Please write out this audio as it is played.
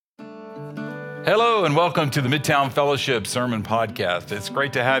Hello and welcome to the Midtown Fellowship Sermon Podcast. It's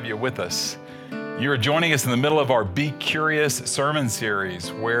great to have you with us. You are joining us in the middle of our Be Curious sermon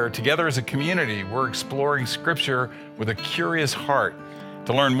series, where together as a community, we're exploring Scripture with a curious heart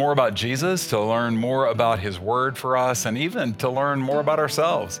to learn more about Jesus, to learn more about His Word for us, and even to learn more about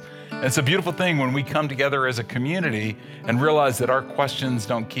ourselves. And it's a beautiful thing when we come together as a community and realize that our questions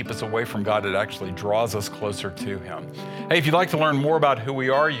don't keep us away from God. It actually draws us closer to Him. Hey, if you'd like to learn more about who we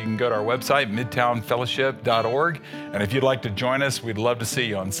are, you can go to our website, midtownfellowship.org. And if you'd like to join us, we'd love to see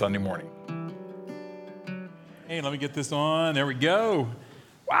you on Sunday morning. Hey, let me get this on. There we go.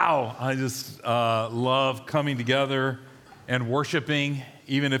 Wow, I just love coming together and worshiping,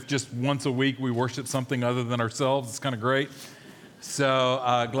 even if just once a week we worship something other than ourselves. It's kind of great.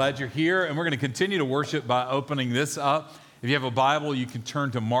 So glad you're here, and we're going to continue to worship by opening this up. If you have a Bible, you can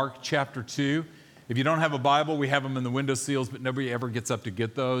turn to Mark chapter 2. If you don't have a Bible, we have them in the window seals, but nobody ever gets up to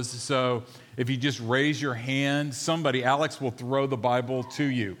get those. So if you just raise your hand, Alex will throw the Bible to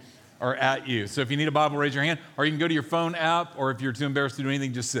you or at you. So if you need a Bible, raise your hand, or you can go to your phone app, or if you're too embarrassed to do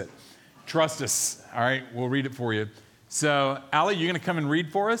anything, just sit. Trust us, all right? We'll read it for you. So, Allie, you're going to come and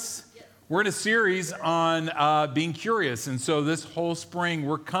read for us? We're in a series on being curious, and so this whole spring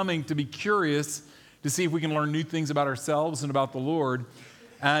we're coming to be curious to see if we can learn new things about ourselves and about the Lord.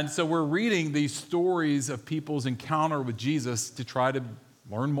 And so we're reading these stories of people's encounter with Jesus to try to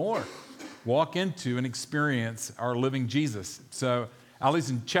learn more, walk into and experience our living Jesus. So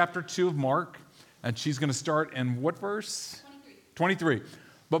Allie's in chapter 2 of Mark, and she's going to start in what verse? 23.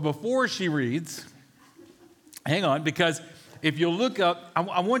 But before she reads, hang on, because if you look up,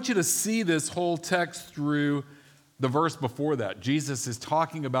 I want you to see this whole text through the verse before that. Jesus is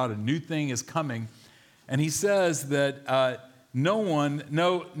talking about a new thing is coming, and he says that no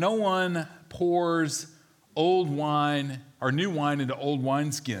one pours old wine or new wine into old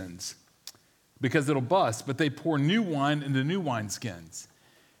wineskins because it'll bust, but they pour new wine into new wineskins.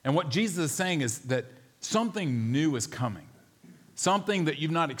 And what Jesus is saying is that something new is coming. Something that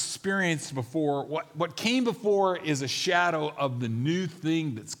you've not experienced before. What came before is a shadow of the new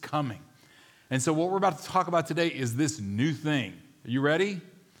thing that's coming. And so what we're about to talk about today is this new thing. Are you ready?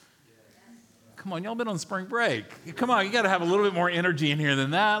 Come on, y'all been on spring break. Come on, you got to have a little bit more energy in here than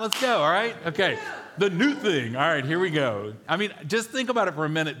that. Let's go, all right? Okay, the new thing. All right, here we go. I mean, just think about it for a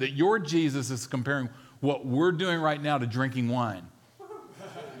minute that your Jesus is comparing what we're doing right now to drinking wine.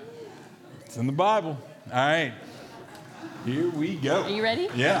 It's in the Bible. All right. Here we go. Are you ready?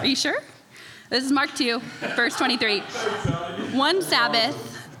 Yeah. Are you sure? This is Mark 2, verse 23. One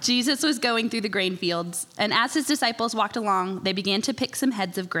Sabbath, Jesus was going through the grain fields, and as his disciples walked along, they began to pick some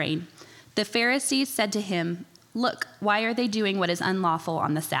heads of grain. The Pharisees said to him, "Look, why are they doing what is unlawful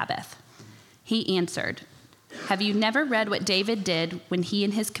on the Sabbath?" He answered, "Have you never read what David did when he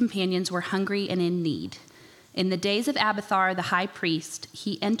and his companions were hungry and in need? In the days of Abiathar, the high priest,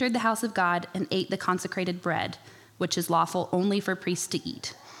 he entered the house of God and ate the consecrated bread, which is lawful only for priests to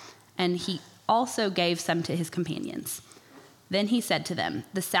eat. And he also gave some to his companions. Then he said to them,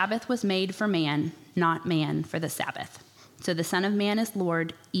 'The Sabbath was made for man, not man for the Sabbath. So the Son of Man is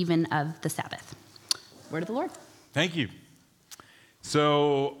Lord, even of the Sabbath.'" Word of the Lord. Thank you.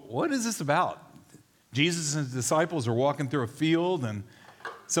 So what is this about? Jesus and his disciples are walking through a field, and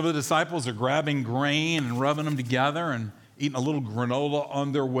some of the disciples are grabbing grain and rubbing them together and eating a little granola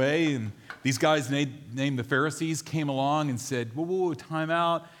on their way. And these guys named the Pharisees came along and said, whoa, time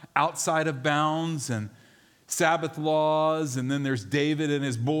out, outside of bounds and Sabbath laws. And then there's David and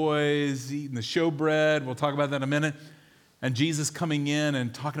his boys eating the showbread. We'll talk about that in a minute. And Jesus coming in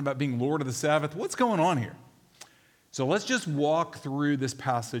and talking about being Lord of the Sabbath. What's going on here? So let's just walk through this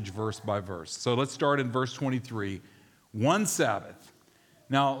passage verse by verse. So let's start in verse 23. One Sabbath.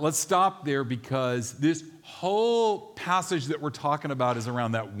 Now, let's stop there because this whole passage that we're talking about is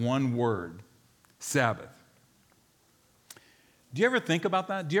around that one word, Sabbath. Do you ever think about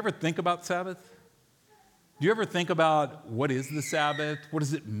that? Do you ever think about Sabbath? Do you ever think about what is the Sabbath? What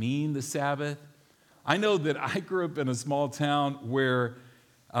does it mean, the Sabbath? I know that I grew up in a small town where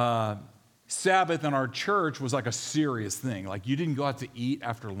Sabbath in our church was like a serious thing. Like you didn't go out to eat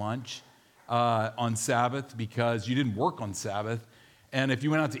after lunch on Sabbath because you didn't work on Sabbath. And if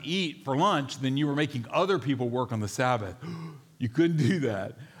you went out to eat for lunch, then you were making other people work on the Sabbath. You couldn't do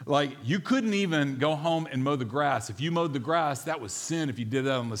that. Like, you couldn't even go home and mow the grass. If you mowed the grass, that was sin if you did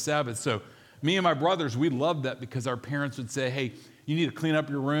that on the Sabbath. So me and my brothers, we loved that because our parents would say, "Hey, you need to clean up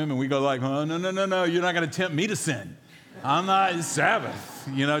your room." And we go like, "Oh, no, you're not going to tempt me to sin. I'm not, it's Sabbath.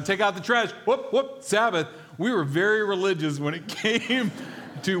 You know, take out the trash. Whoop, Sabbath." We were very religious when it came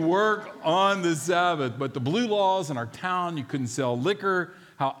to work on the Sabbath. But the blue laws in our town, you couldn't sell liquor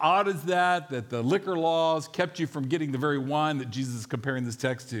How odd is that the liquor laws kept you from getting the very wine that Jesus is comparing this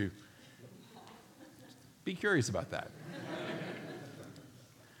text to? Be curious about that.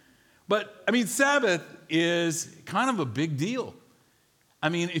 But, Sabbath is kind of a big deal.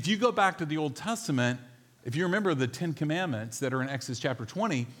 If you go back to the Old Testament, if you remember the 10 Commandments that are in Exodus chapter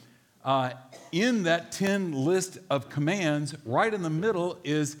 20, in that 10 list of commands, right in the middle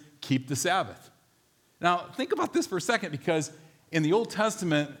is keep the Sabbath. Now, think about this for a second, because in the Old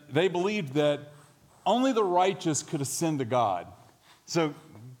Testament, they believed that only the righteous could ascend to God. So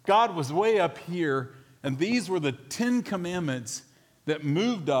God was way up here, and these were the 10 commandments that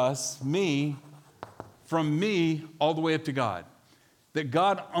moved from me all the way up to God. That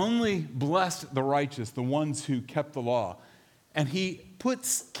God only blessed the righteous, the ones who kept the law. And he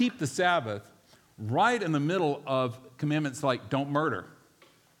puts keep the Sabbath right in the middle of commandments like don't murder,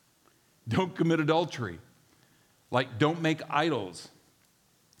 don't commit adultery, like don't make idols,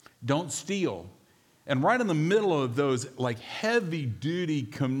 don't steal. And right in the middle of those like heavy duty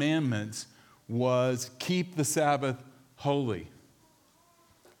commandments was keep the Sabbath holy.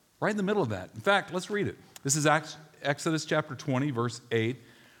 Right in the middle of that. In fact, let's read it. This is Exodus chapter 20, verse 8.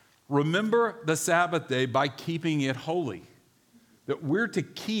 Remember the Sabbath day by keeping it holy. That we're to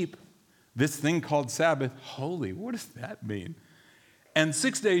keep this thing called Sabbath holy. What does that mean? And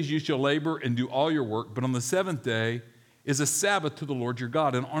 6 days you shall labor and do all your work, but on the seventh day is a Sabbath to the Lord your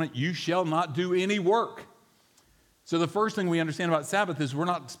God, and on it you shall not do any work. So the first thing we understand about Sabbath is we're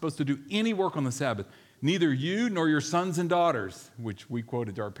not supposed to do any work on the Sabbath. Neither you nor your sons and daughters, which we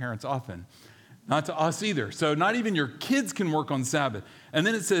quoted to our parents often. Not to us either. So not even your kids can work on Sabbath. And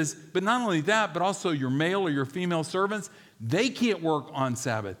then it says, but not only that, but also your male or your female servants, they can't work on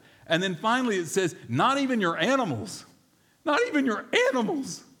Sabbath. And then finally it says, not even your animals. Not even your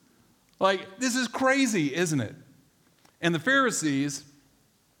animals. Like, this is crazy, isn't it? And the Pharisees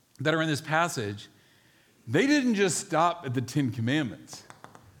that are in this passage, they didn't just stop at the 10 Commandments.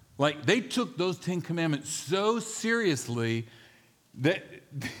 Like, they took those 10 Commandments so seriously that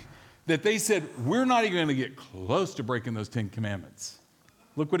they said, we're not even going to get close to breaking those 10 Commandments.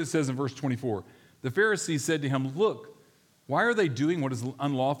 Look what it says in verse 24. The Pharisees said to him, look, why are they doing what is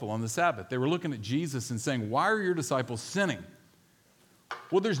unlawful on the Sabbath? They were looking at Jesus and saying, why are your disciples sinning?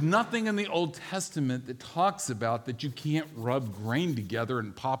 Well, there's nothing in the Old Testament that talks about that you can't rub grain together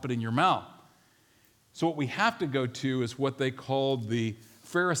and pop it in your mouth. So what we have to go to is what they called the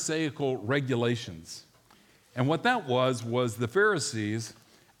Pharisaical regulations. And what that was the Pharisees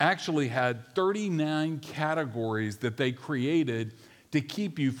actually had 39 categories that they created to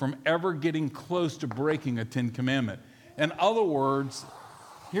keep you from ever getting close to breaking a 10 commandment. In other words,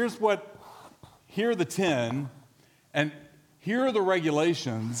 here are the 10, and here are the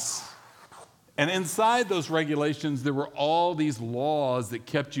regulations, and inside those regulations, there were all these laws that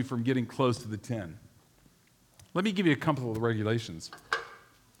kept you from getting close to the 10. Let me give you a couple of the regulations.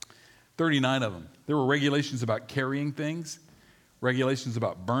 39 of them. There were regulations about carrying things, regulations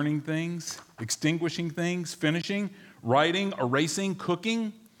about burning things, extinguishing things, finishing, writing, erasing,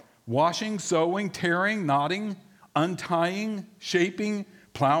 cooking, washing, sewing, tearing, knotting, untying, shaping,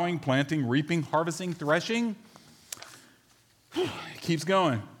 plowing, planting, reaping, harvesting, threshing. It keeps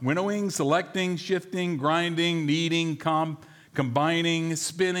going. Winnowing, selecting, shifting, grinding, kneading, combining,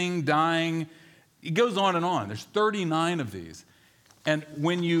 spinning, dyeing. It goes on and on. There's 39 of these. And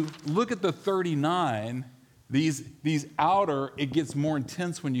when you look at the 39, these outer, it gets more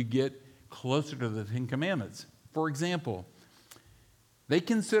intense when you get closer to the 10 Commandments. For example, they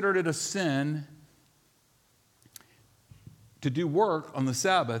considered it a sin to do work on the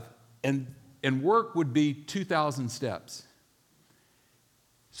Sabbath, and work would be 2,000 steps.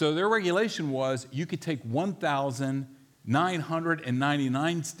 So their regulation was you could take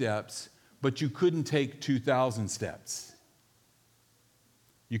 1,999 steps, but you couldn't take 2,000 steps.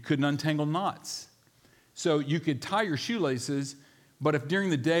 You couldn't untangle knots. So you could tie your shoelaces, but if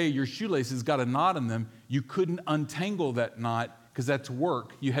during the day your shoelaces got a knot in them, you couldn't untangle that knot because that's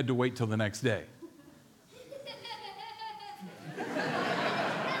work. You had to wait till the next day.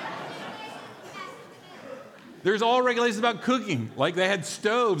 There's all regulations about cooking. Like they had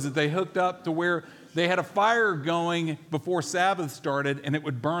stoves that they hooked up to where they had a fire going before Sabbath started, and it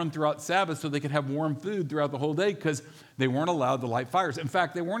would burn throughout Sabbath so they could have warm food throughout the whole day because they weren't allowed to light fires. In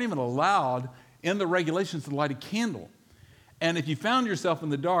fact, they weren't even allowed in the regulations to light a candle. And if you found yourself in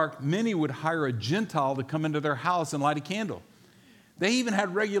the dark, many would hire a Gentile to come into their house and light a candle. They even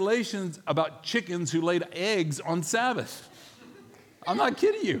had regulations about chickens who laid eggs on Sabbath. I'm not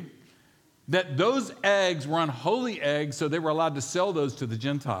kidding you. That those eggs were unholy eggs, so they were allowed to sell those to the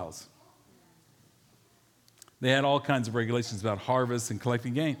Gentiles. They had all kinds of regulations about harvest and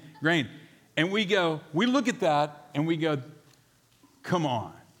collecting grain. And we look at that and we go, come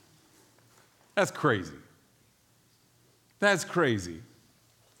on. That's crazy. That's crazy.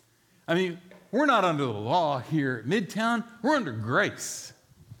 I mean, we're not under the law here at Midtown. We're under grace.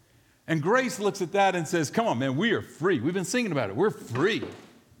 And grace looks at that and says, come on, man, we are free. We've been singing about it. We're free.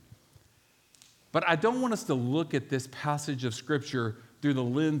 But I don't want us to look at this passage of Scripture through the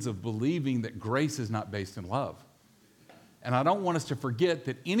lens of believing that grace is not based in love. And I don't want us to forget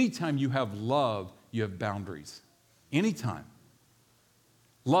that anytime you have love, you have boundaries. Anytime.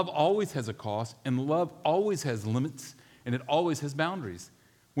 Love always has a cost, and love always has limits, and it always has boundaries.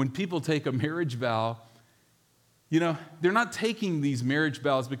 When people take a marriage vow, they're not taking these marriage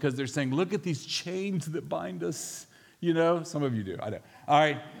vows because they're saying, look at these chains that bind us. Some of you do, I know. All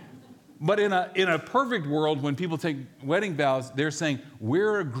right. But in a perfect world, when people take wedding vows, they're saying,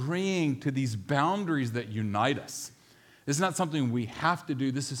 we're agreeing to these boundaries that unite us. This is not something we have to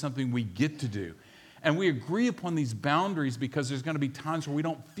do. This is something we get to do. And we agree upon these boundaries because there's going to be times where we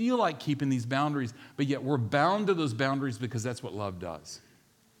don't feel like keeping these boundaries, but yet we're bound to those boundaries because that's what love does.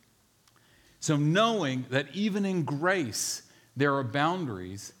 So knowing that even in grace, there are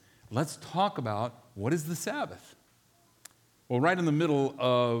boundaries, let's talk about what is the Sabbath. Well, right in the middle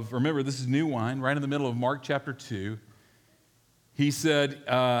of, remember, this is new wine, right in the middle of Mark chapter 2, he said,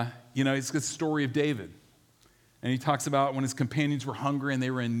 it's the story of David. And he talks about when his companions were hungry and they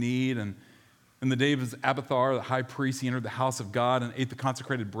were in need, and in the days of Abiathar, the high priest, he entered the house of God and ate the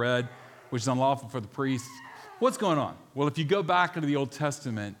consecrated bread, which is unlawful for the priests. What's going on? Well, if you go back into the Old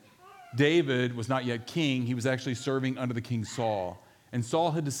Testament, David was not yet king. He was actually serving under the king Saul. And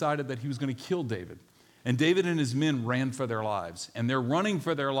Saul had decided that he was going to kill David. And David and his men ran for their lives. And they're running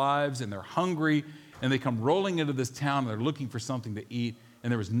for their lives, and they're hungry, and they come rolling into this town, and they're looking for something to eat.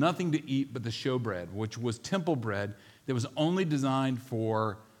 And there was nothing to eat but the showbread, which was temple bread that was only designed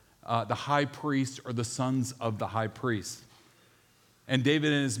for the high priest or the sons of the high priest. And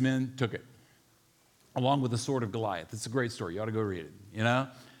David and his men took it, along with the sword of Goliath. It's a great story. You ought to go read it,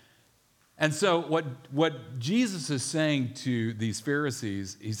 And so what Jesus is saying to these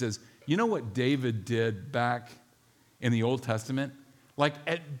Pharisees, he says, you know what David did back in the Old Testament? Like,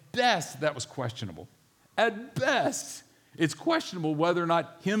 at best, that was questionable. At best, it's questionable whether or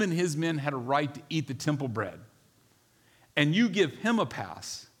not him and his men had a right to eat the temple bread. And you give him a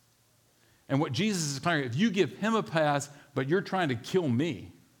pass. And what Jesus is declaring, if you give him a pass, but you're trying to kill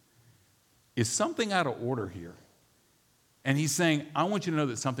me, is something out of order here. And he's saying, I want you to know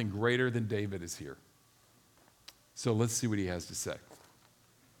that something greater than David is here. So let's see what he has to say.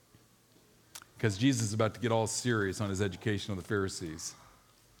 Because Jesus is about to get all serious on his education of the Pharisees.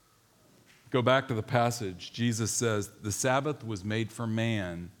 Go back to the passage. Jesus says, the Sabbath was made for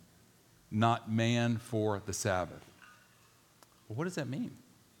man, not man for the Sabbath. Well, what does that mean?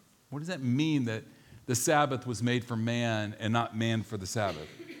 What does that mean that the Sabbath was made for man and not man for the Sabbath?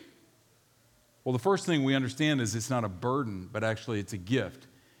 Well, the first thing we understand is it's not a burden, but actually it's a gift.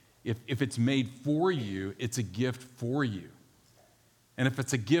 If it's made for you, it's a gift for you. And if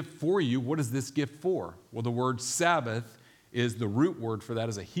it's a gift for you, what is this gift for? Well, the word Sabbath is the root word for that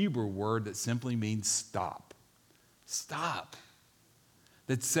is a Hebrew word that simply means stop. Stop.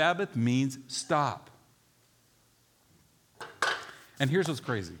 That Sabbath means stop. And here's what's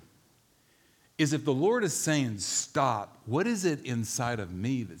crazy. Is if the Lord is saying stop, what is it inside of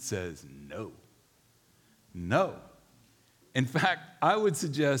me that says no? No. In fact, I would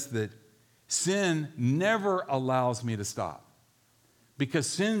suggest that sin never allows me to stop. Because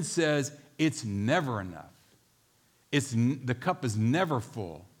sin says it's never enough. The cup is never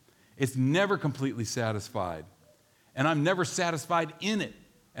full. It's never completely satisfied. And I'm never satisfied in it.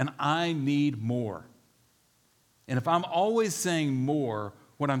 And I need more. And if I'm always saying more,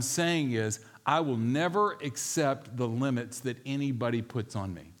 what I'm saying is I will never accept the limits that anybody puts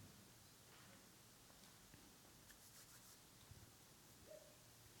on me.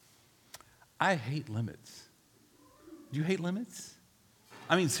 I hate limits. Do you hate limits?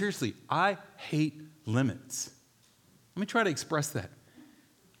 I mean, seriously, I hate limits. Let me try to express that.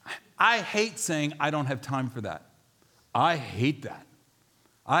 I hate saying I don't have time for that. I hate that.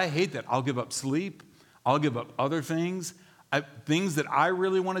 I hate that. I'll give up sleep. I'll give up other things. Things that I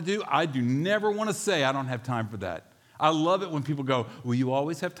really want to do, I do never want to say I don't have time for that. I love it when people go, well, you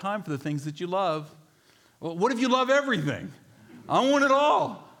always have time for the things that you love. Well, what if you love everything? I want it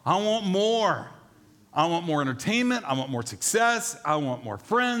all. I want more. I want more entertainment. I want more success. I want more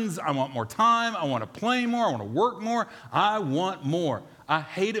friends. I want more time. I want to play more. I want to work more. I want more. I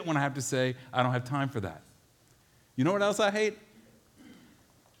hate it when I have to say I don't have time for that. You know what else I hate?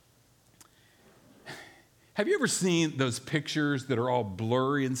 Have you ever seen those pictures that are all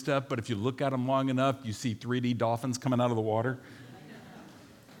blurry and stuff, but if you look at them long enough, you see 3D dolphins coming out of the water?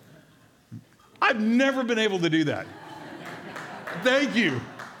 I've never been able to do that. Thank you.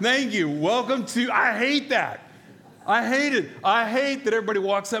 Thank you. Welcome to, I hate that. I hate it. I hate that everybody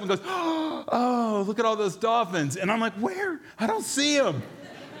walks up and goes, oh, look at all those dolphins. And I'm like, where? I don't see them.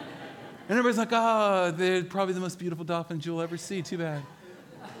 And everybody's like, oh, they're probably the most beautiful dolphins you'll ever see. Too bad.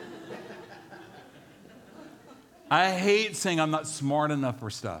 I hate saying I'm not smart enough for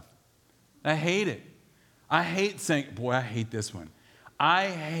stuff. I hate it. I hate saying, boy, I hate this one. I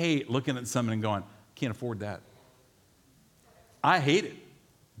hate looking at someone and going, can't afford that. I hate it.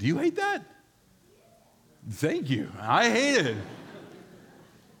 Do you hate that? Thank you. I hate it.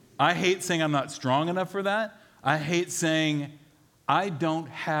 I hate saying I'm not strong enough for that. I hate saying I don't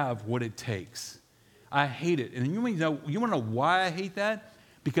have what it takes. I hate it. And you want to know why I hate that?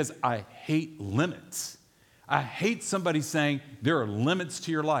 Because I hate limits. I hate somebody saying there are limits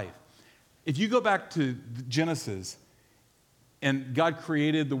to your life. If you go back to Genesis, and God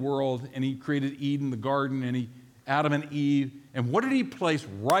created the world, and he created Eden, the garden, and Adam and Eve, and what did he place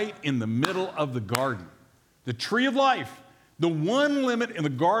right in the middle of the garden? The tree of life. The one limit in the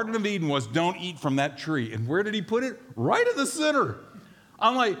Garden of Eden was don't eat from that tree. And where did he put it? Right in the center.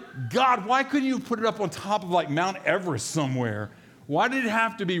 I'm like, God, why couldn't you put it up on top of like Mount Everest somewhere? Why did it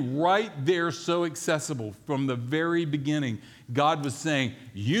have to be right there so accessible? From the very beginning, God was saying,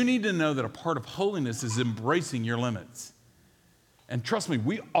 you need to know that a part of holiness is embracing your limits. And trust me,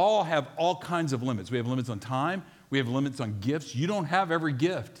 we all have all kinds of limits. We have limits on time. We have limits on gifts. You don't have every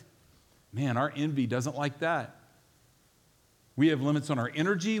gift. Man, our envy doesn't like that. We have limits on our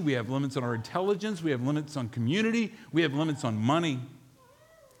energy. We have limits on our intelligence. We have limits on community. We have limits on money.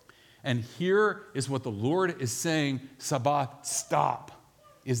 And here is what the Lord is saying, Sabbath, stop,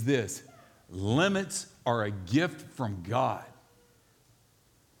 is this. Limits are a gift from God.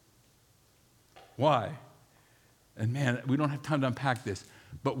 Why? And man, we don't have time to unpack this.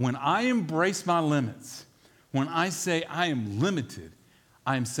 But when I embrace my limits, when I say I am limited,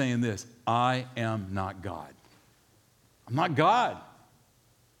 I am saying this, I am not God. I'm not God.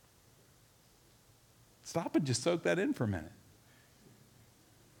 Stop and just soak that in for a minute.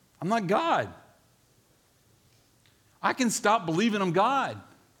 I'm not God. I can stop believing I'm God.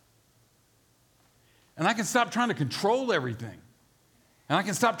 And I can stop trying to control everything. And I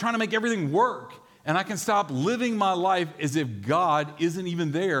can stop trying to make everything work. And I can stop living my life as if God isn't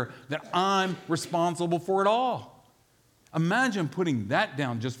even there, that I'm responsible for it all. Imagine putting that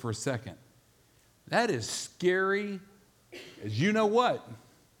down just for a second. That is scary as you know what.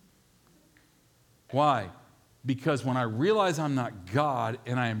 Why? Because when I realize I'm not God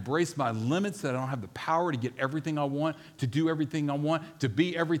and I embrace my limits, that I don't have the power to get everything I want, to do everything I want, to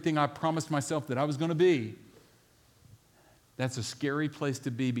be everything I promised myself that I was going to be, that's a scary place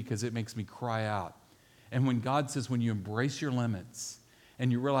to be because it makes me cry out. And when God says, when you embrace your limits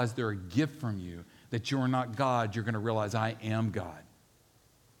and you realize they're a gift from you, that you are not God, you're going to realize I am God.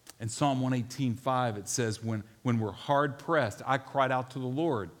 In Psalm 118:5, it says, when we're hard pressed, I cried out to the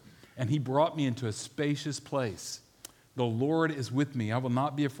Lord, and he brought me into a spacious place. The Lord is with me. I will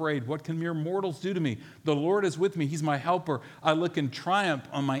not be afraid. What can mere mortals do to me? The Lord is with me. He's my helper. I look in triumph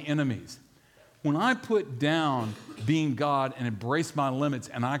on my enemies. When I put down being God and embrace my limits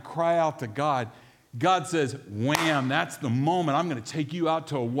and I cry out to God, God says, wham, that's the moment. I'm going to take you out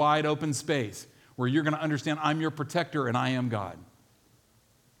to a wide open space where you're going to understand I'm your protector and I am God.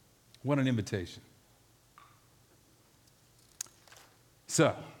 What an invitation.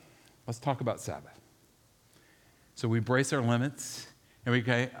 So, let's talk about Sabbath. So we brace our limits and we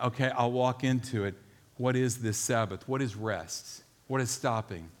say, okay, I'll walk into it. What is this Sabbath? What is rest? What is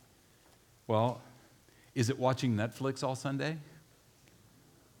stopping? Well, is it watching Netflix all Sunday?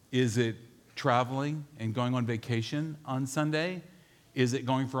 Is it traveling and going on vacation on Sunday? Is it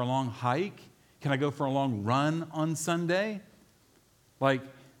going for a long hike? Can I go for a long run on Sunday? What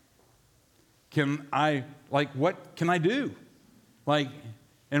can I do?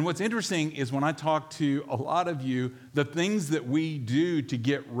 And what's interesting is when I talk to a lot of you, the things that we do to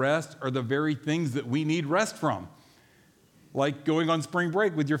get rest are the very things that we need rest from. Like going on spring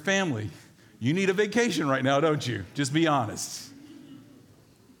break with your family. You need a vacation right now, don't you? Just be honest.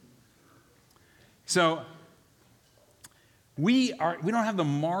 So we don't have the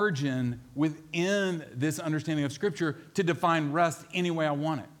margin within this understanding of Scripture to define rest any way I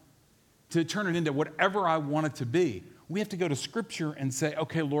want it, to turn it into whatever I want it to be. We have to go to Scripture and say,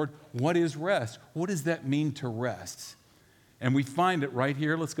 okay, Lord, what is rest? What does that mean to rest? And we find it right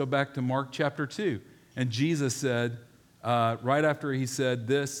here. Let's go back to Mark chapter 2. And Jesus said, right after he said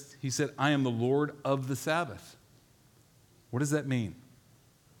this, he said, I am the Lord of the Sabbath. What does that mean?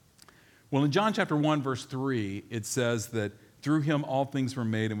 Well, in John chapter 1, verse 3, it says that through him all things were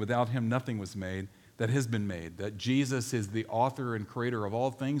made, and without him nothing was made that has been made. That Jesus is the author and creator of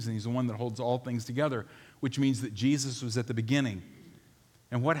all things, and he's the one that holds all things together, which means that Jesus was at the beginning.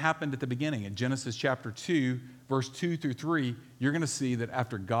 And what happened at the beginning? In Genesis chapter 2, verse 2 through 3, you're going to see that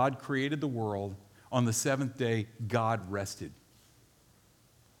after God created the world, on the seventh day, God rested.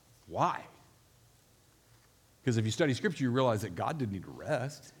 Why? Because if you study Scripture, you realize that God didn't need to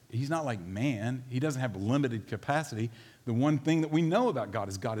rest. He's not like man. He doesn't have limited capacity. The one thing that we know about God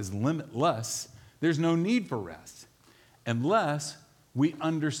is limitless. There's no need for rest unless we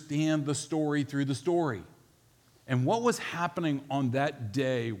understand the story through the story. And what was happening on that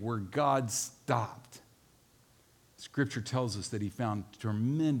day where God stopped? Scripture tells us that he found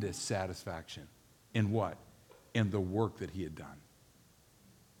tremendous satisfaction in what? In the work that he had done.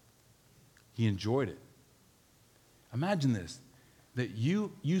 He enjoyed it. Imagine this, that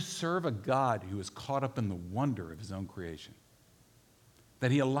you serve a God who is caught up in the wonder of his own creation,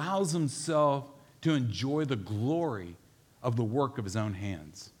 that he allows himself to enjoy the glory of the work of his own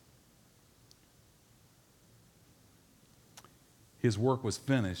hands. His work was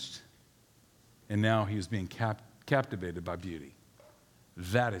finished, and now he was being captivated by beauty.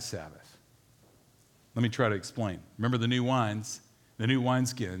 That is Sabbath. Let me try to explain. Remember the new wines, the new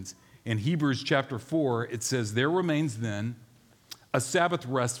wineskins. In Hebrews chapter 4, it says, there remains then a Sabbath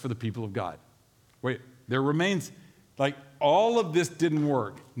rest for the people of God. Wait, there remains, like all of this didn't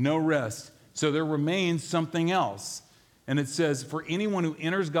work, no rest. So there remains something else. And it says, for anyone who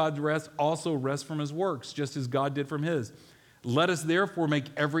enters God's rest also rests from his works, just as God did from his. Let us therefore make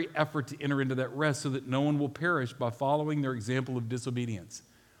every effort to enter into that rest so that no one will perish by following their example of disobedience.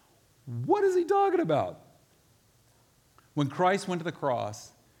 What is he talking about? When Christ went to the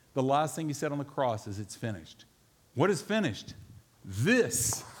cross, the last thing he said on the cross is, it's finished. What is finished?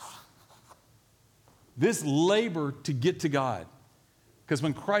 This labor to get to God. Because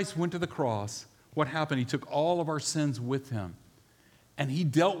when Christ went to the cross, what happened? He took all of our sins with him. And he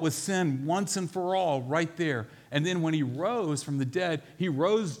dealt with sin once and for all right there. And then when he rose from the dead, he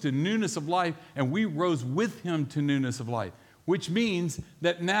rose to newness of life, and we rose with him to newness of life. Which means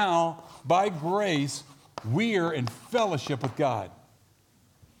that now, by grace, we are in fellowship with God.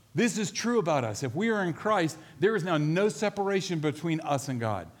 This is true about us. If we are in Christ, there is now no separation between us and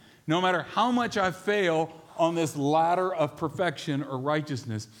God. No matter how much I fail on this ladder of perfection or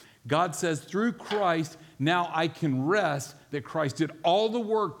righteousness, God says through Christ, now I can rest that Christ did all the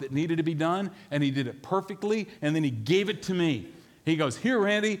work that needed to be done, and he did it perfectly, and then he gave it to me. He goes, here,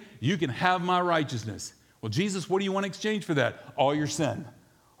 Randy, you can have my righteousness. Well, Jesus, what do you want to exchange for that? All your sin.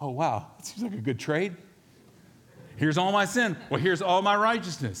 Oh, wow, that seems like a good trade. Here's all my sin. Well, here's all my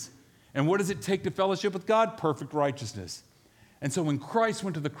righteousness. And what does it take to fellowship with God? Perfect righteousness. And so when Christ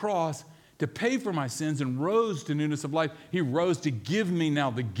went to the cross to pay for my sins and rose to newness of life, he rose to give me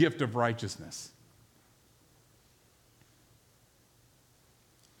now the gift of righteousness.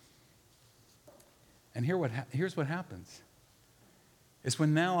 And here's what happens. It's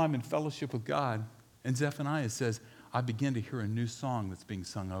when now I'm in fellowship with God, and Zephaniah says, I begin to hear a new song that's being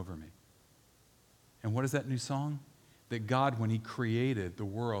sung over me. And what is that new song? That God, when he created the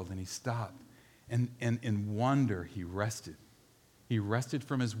world and he stopped, and in wonder he rested. He rested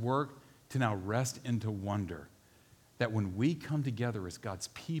from his work to now rest into wonder. That when we come together as God's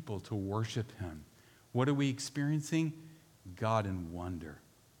people to worship him, what are we experiencing? God in wonder.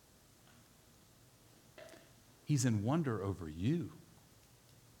 He's in wonder over you.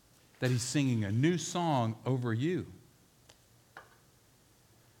 That he's singing a new song over you.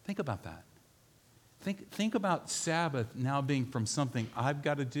 Think about that. Think about Sabbath now being from something I've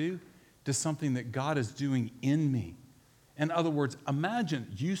got to do to something that God is doing in me. In other words, imagine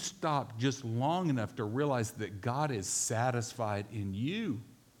you stop just long enough to realize that God is satisfied in you.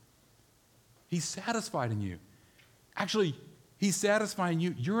 He's satisfied in you. Actually, he's satisfying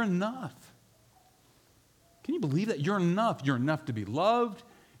you. You're enough. Can you believe that? You're enough. You're enough to be loved.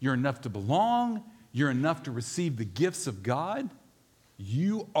 You're enough to belong. You're enough to receive the gifts of God.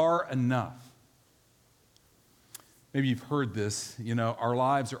 You are enough. Maybe you've heard this. You know, our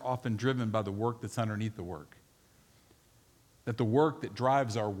lives are often driven by the work that's underneath the work. That the work that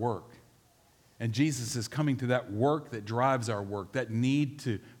drives our work. And Jesus is coming to that work that drives our work, that need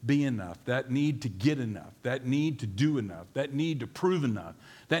to be enough, that need to get enough, that need to do enough, that need to prove enough,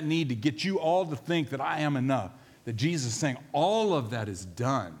 that need to get you all to think that I am enough. That Jesus is saying all of that is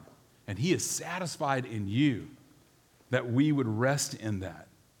done, and he is satisfied in you, that we would rest in that.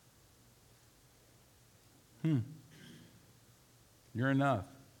 You're enough.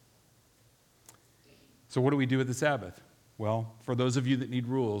 So what do we do with the Sabbath? Well, for those of you that need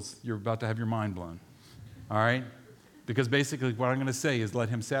rules, you're about to have your mind blown. All right? Because basically what I'm going to say is let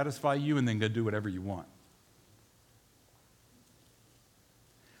him satisfy you and then go do whatever you want.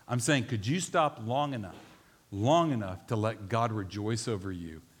 I'm saying, could you stop long enough to let God rejoice over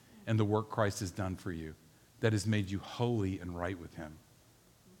you and the work Christ has done for you that has made you holy and right with him?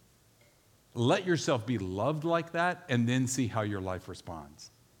 Let yourself be loved like that and then see how your life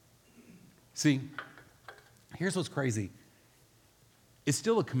responds. See, here's what's crazy. It's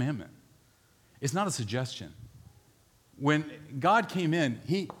still a commandment. It's not a suggestion. When God came in,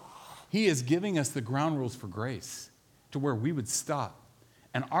 he is giving us the ground rules for grace to where we would stop.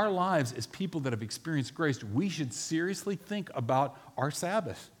 And our lives as people that have experienced grace, we should seriously think about our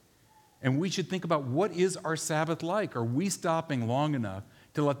Sabbath. And we should think about what is our Sabbath like? Are we stopping long enough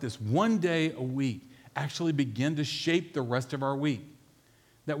to let this one day a week actually begin to shape the rest of our week?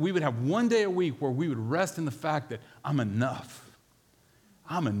 That we would have one day a week where we would rest in the fact that I'm enough.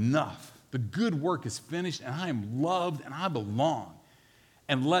 I'm enough. The good work is finished and I am loved and I belong.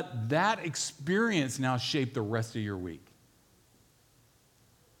 And let that experience now shape the rest of your week.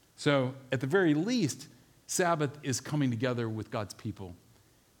 So at the very least, Sabbath is coming together with God's people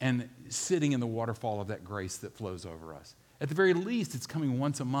and sitting in the waterfall of that grace that flows over us. At the very least, it's coming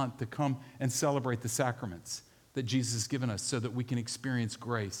once a month to come and celebrate the sacraments that Jesus has given us so that we can experience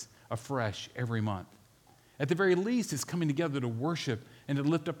grace afresh every month. At the very least, it's coming together to worship and to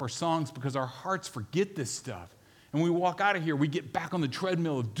lift up our songs because our hearts forget this stuff. And when we walk out of here, we get back on the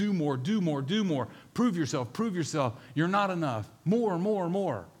treadmill of do more, do more, do more. Prove yourself. You're not enough. More, more,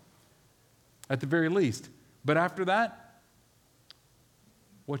 more. At the very least. But after that,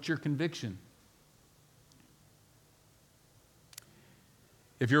 what's your conviction?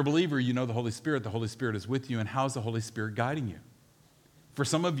 If you're a believer, you know the Holy Spirit is with you, and how's the Holy Spirit guiding you? For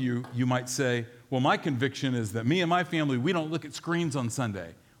some of you, you might say, well, my conviction is that me and my family, we don't look at screens on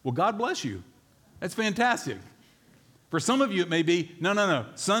Sunday. Well, God bless you. That's fantastic. For some of you, it may be, no.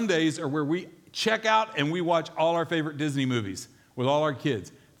 Sundays are where we check out and we watch all our favorite Disney movies with all our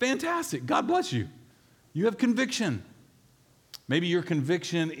kids. Fantastic. God bless you. You have conviction. Maybe your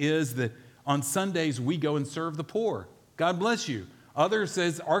conviction is that on Sundays we go and serve the poor. God bless you. Others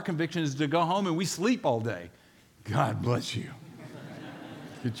says our conviction is to go home and we sleep all day. God bless you.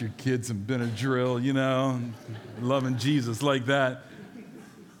 Get your kids some Benadryl, loving Jesus like that.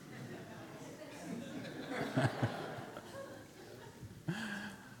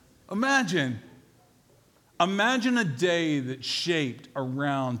 Imagine a day that's shaped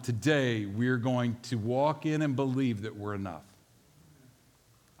around today we're going to walk in and believe that we're enough.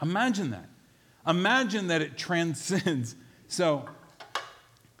 Imagine that. Imagine that it transcends. So,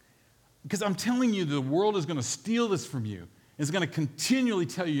 because I'm telling you, the world is going to steal this from you. It's going to continually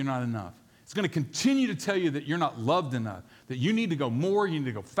tell you you're not enough. It's going to continue to tell you that you're not loved enough, that you need to go more, you need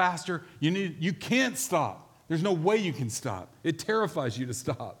to go faster. You can't stop. There's no way you can stop. It terrifies you to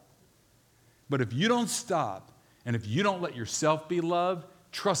stop. But if you don't stop, and if you don't let yourself be loved,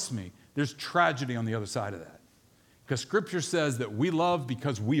 trust me, there's tragedy on the other side of that. Because Scripture says that we love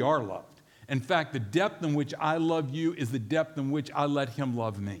because we are loved. In fact, the depth in which I love you is the depth in which I let him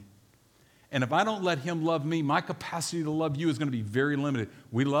love me. And if I don't let him love me, my capacity to love you is going to be very limited.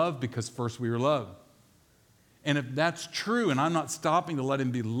 We love because first we were loved. And if that's true and I'm not stopping to let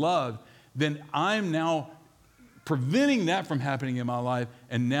him be loved, then I'm now preventing that from happening in my life.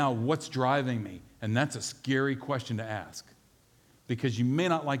 And now what's driving me? And that's a scary question to ask because you may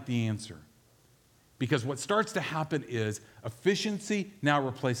not like the answer. Because what starts to happen is efficiency now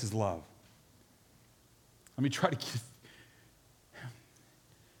replaces love. Let me try to get...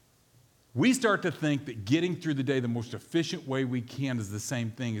 We start to think that getting through the day the most efficient way we can is the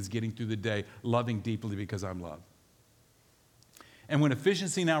same thing as getting through the day loving deeply because I'm loved. And when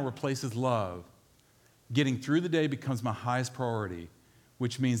efficiency now replaces love, getting through the day becomes my highest priority,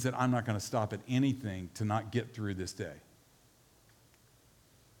 which means that I'm not going to stop at anything to not get through this day.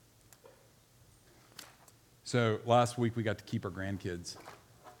 So last week we got to keep our grandkids.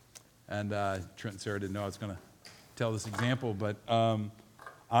 And Trent and Sarah didn't know I was going to tell this example, but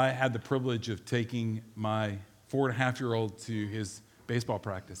I had the privilege of taking my 4.5-year-old to his baseball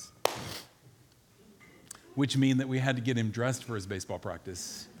practice, which means that we had to get him dressed for his baseball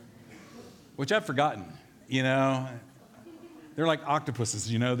practice, which I've forgotten, They're like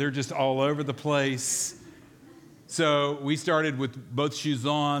octopuses, they're just all over the place. So we started with both shoes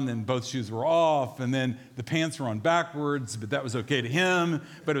on, then both shoes were off, and then the pants were on backwards, but that was okay to him,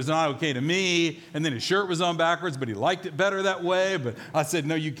 but it was not okay to me. And then his shirt was on backwards, but he liked it better that way. But I said,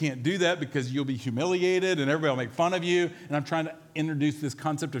 no, you can't do that because you'll be humiliated and everybody will make fun of you. And I'm trying to introduce this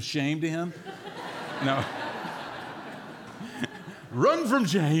concept of shame to him. No. Run from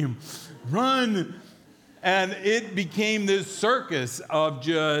shame. Run. And it became this circus of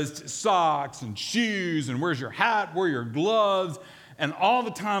just socks and shoes and where's your hat, where are your gloves? And all the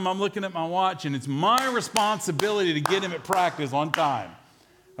time I'm looking at my watch and it's my responsibility to get him at practice on time.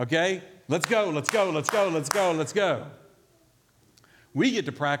 Okay? Let's go, let's go, let's go, let's go, let's go. We get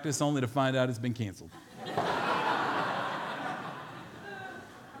to practice only to find out it's been canceled.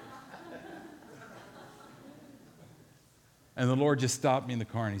 And the Lord just stopped me in the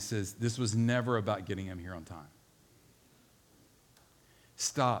car and he says, this was never about getting him here on time.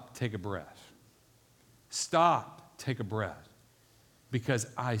 Stop, take a breath. Stop, take a breath. Because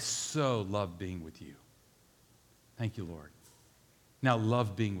I so love being with you. Thank you, Lord. Now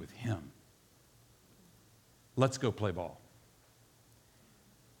love being with him. Let's go play ball.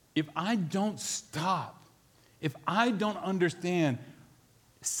 If I don't stop, if I don't understand,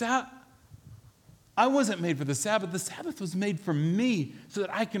 I wasn't made for the Sabbath. The Sabbath was made for me so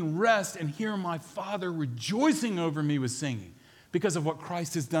that I can rest and hear my Father rejoicing over me with singing because of what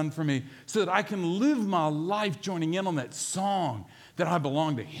Christ has done for me, so that I can live my life joining in on that song that I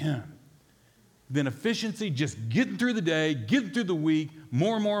belong to him. Then efficiency, just getting through the day, getting through the week,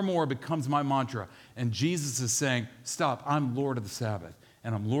 more and more and more becomes my mantra. And Jesus is saying, stop, I'm Lord of the Sabbath,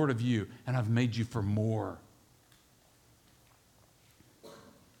 and I'm Lord of you, and I've made you for more.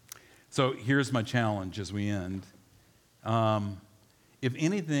 So here's my challenge as we end. If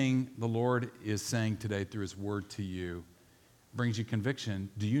anything the Lord is saying today through his word to you brings you conviction,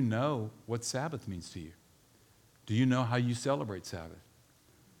 do you know what Sabbath means to you? Do you know how you celebrate Sabbath?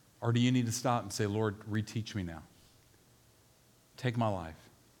 Or do you need to stop and say, Lord, reteach me now? Take my life.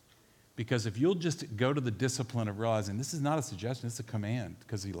 Because if you'll just go to the discipline of realizing this is not a suggestion, it's a command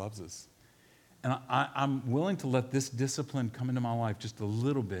because he loves us. And I'm willing to let this discipline come into my life just a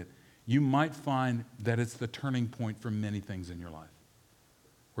little bit. You might find that it's the turning point for many things in your life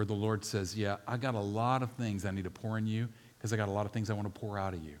where the Lord says, yeah, I got a lot of things I need to pour in you because I got a lot of things I want to pour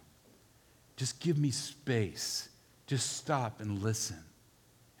out of you. Just give me space. Just stop and listen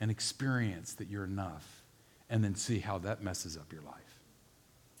and experience that you're enough and then see how that messes up your life.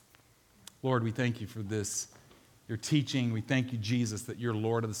 Lord, we thank you for this, your teaching. We thank you, Jesus, that you're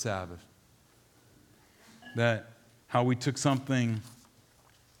Lord of the Sabbath. That how we took something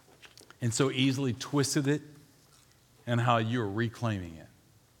and so easily twisted it, and how you're reclaiming it.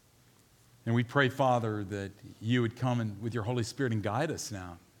 And we pray, Father, that you would come and with your Holy Spirit and guide us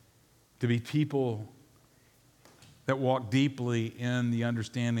now to be people that walk deeply in the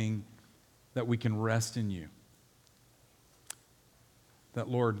understanding that we can rest in you. That,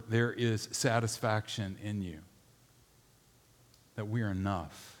 Lord, there is satisfaction in you. That we are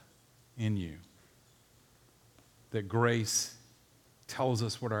enough in you. That grace tells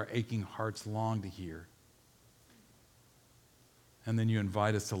us what our aching hearts long to hear. And then you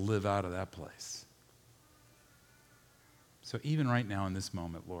invite us to live out of that place. So even right now in this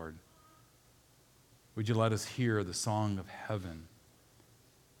moment, Lord, would you let us hear the song of heaven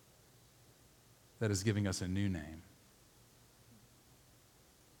that is giving us a new name,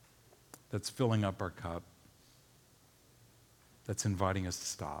 that's filling up our cup, that's inviting us to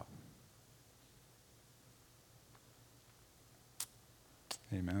stop.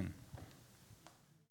 Amen.